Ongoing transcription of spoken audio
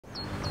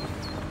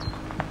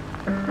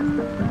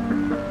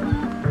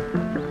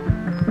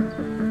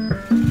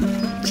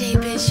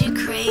Bitch, you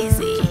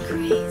crazy.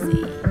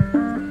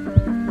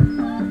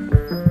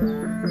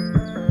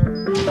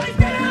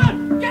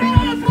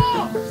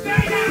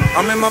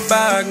 I'm in my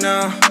bag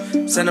now,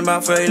 sent him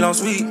out for a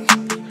last week.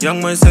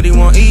 Young boy said he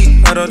won't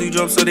eat, had all these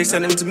jobs so they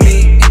sent him to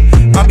me.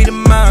 I'll be the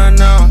man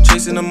now,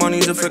 chasing the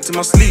money's affecting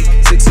my sleep.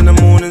 6 in the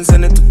morning,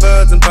 send it to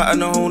birds and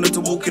pattern a hole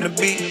to walk in the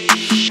beat.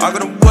 I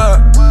gotta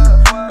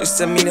work, they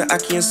send me the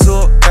Aki and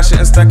sort, cash it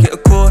and stack it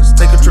of course.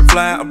 Take a trip,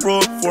 fly out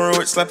abroad,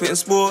 408 slap it in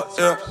sport,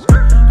 yeah.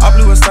 I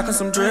blew a stack of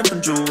some drip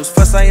and jewels.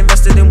 First I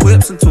invested in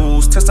whips and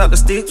tools. Test out the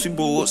sticks we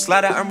bought,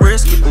 slide out and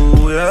risk it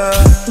all, yeah.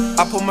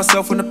 I put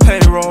myself on the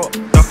payroll,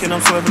 ducking,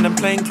 I'm swerving in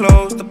plain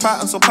clothes. The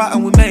pattern so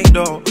pattern we made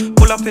though.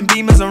 Pull up in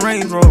Beamers and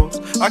Range Rolls.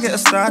 I get a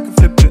stack and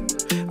flip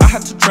it, I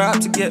had to try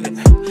to get it.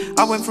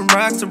 I went from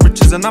rags to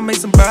riches and I made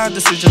some bad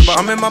decisions, but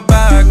I'm in my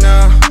bag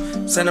now,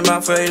 sent him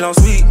out for a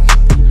last week.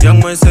 Young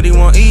boy said he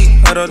won't eat,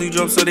 had all these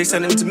jobs so they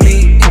sent him to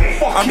me.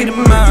 I'll be the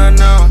man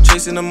now,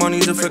 chasing the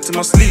money's affecting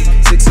my sleep.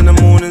 6 in the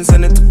morning,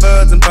 send it to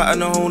birds and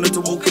pattern a hole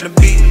to walk in the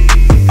beat.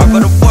 I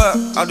gotta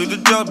work, I'll do the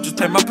job, just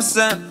pay my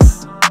percent.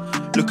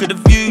 Look at the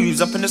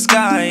views, up in the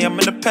sky, I'm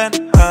in the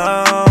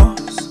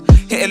penthouse.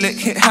 Hit a lick,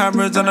 hit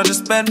hammers and I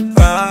just spent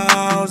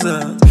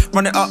thousands.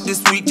 Run it up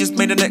this week, just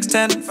made the next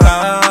 10,000.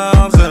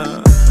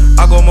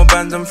 I got my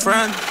bands and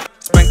friends,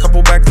 spent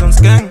couple bags on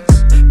skanks.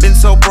 Been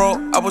so broke,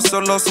 I was so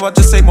low, so I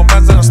just saved my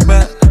bands and I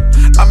spent.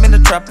 I'm in the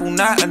trap all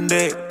night and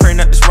day, praying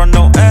that this run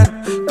don't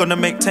end. Gonna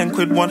make 10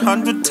 quid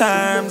 100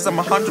 times, I'm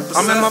 100%.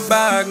 I'm in my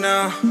bag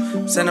now,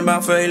 sent him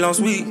out for a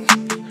last week.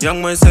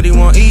 Young boy said he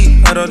won't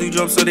eat, had all these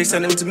jobs so they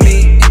sent him to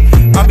me.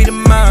 I'll be the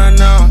man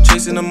now,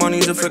 chasing the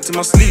money's affecting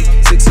my sleep.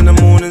 6 in the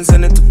morning,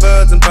 send it to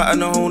birds and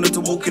pattern a hole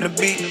to walk in the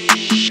beat.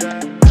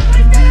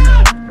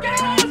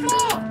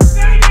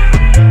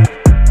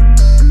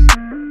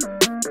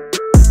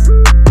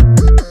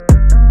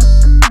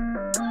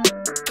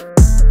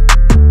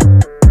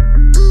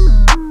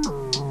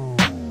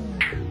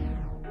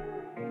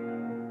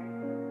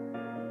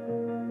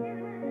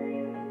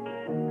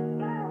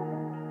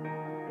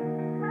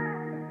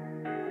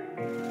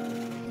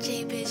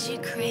 Bitch, you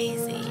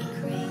crazy.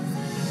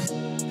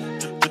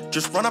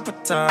 Just run up a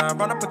time,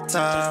 run up a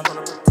time.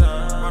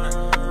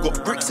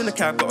 Got bricks in the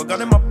cab, got a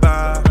gun in my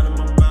bag.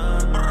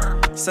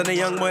 Send a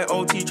young boy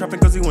OT trapping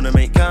cause he wanna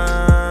make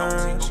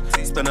cash.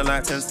 Spend a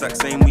like 10 stacks,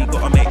 saying we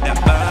gotta make that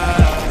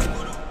back.